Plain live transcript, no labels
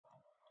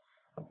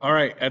All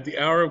right, at the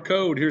hour of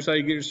code, here's how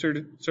you get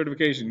your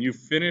certification. You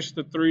finish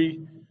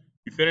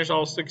you finish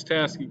all 6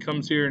 tasks. It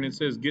comes here and it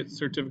says get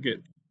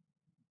certificate.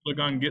 Click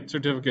on get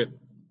certificate.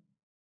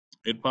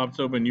 It pops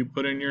open. You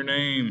put in your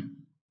name.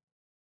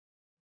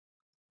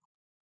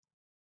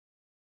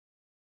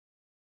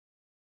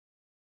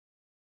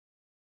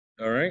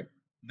 All right.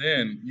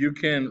 Then you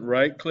can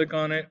right click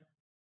on it,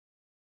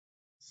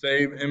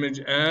 save image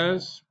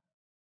as,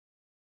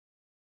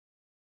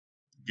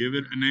 give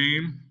it a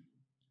name.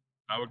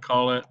 I would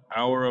call it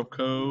Hour of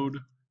Code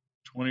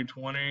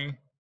 2020.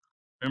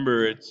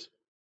 Remember, it's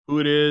who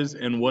it is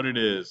and what it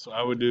is. So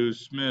I would do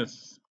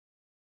Smith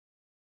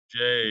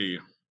J,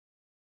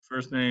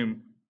 first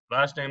name,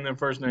 last name, then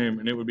first name,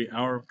 and it would be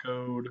Hour of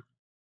Code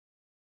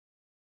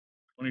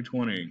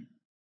 2020.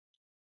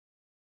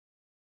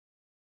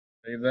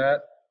 Save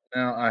that.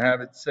 Now I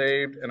have it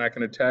saved and I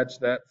can attach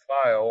that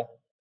file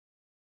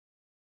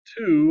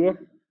to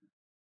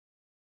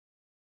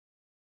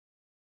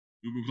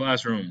Google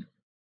Classroom.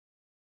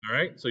 All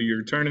right, so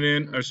you're turning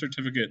in a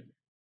certificate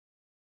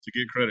to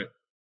get credit.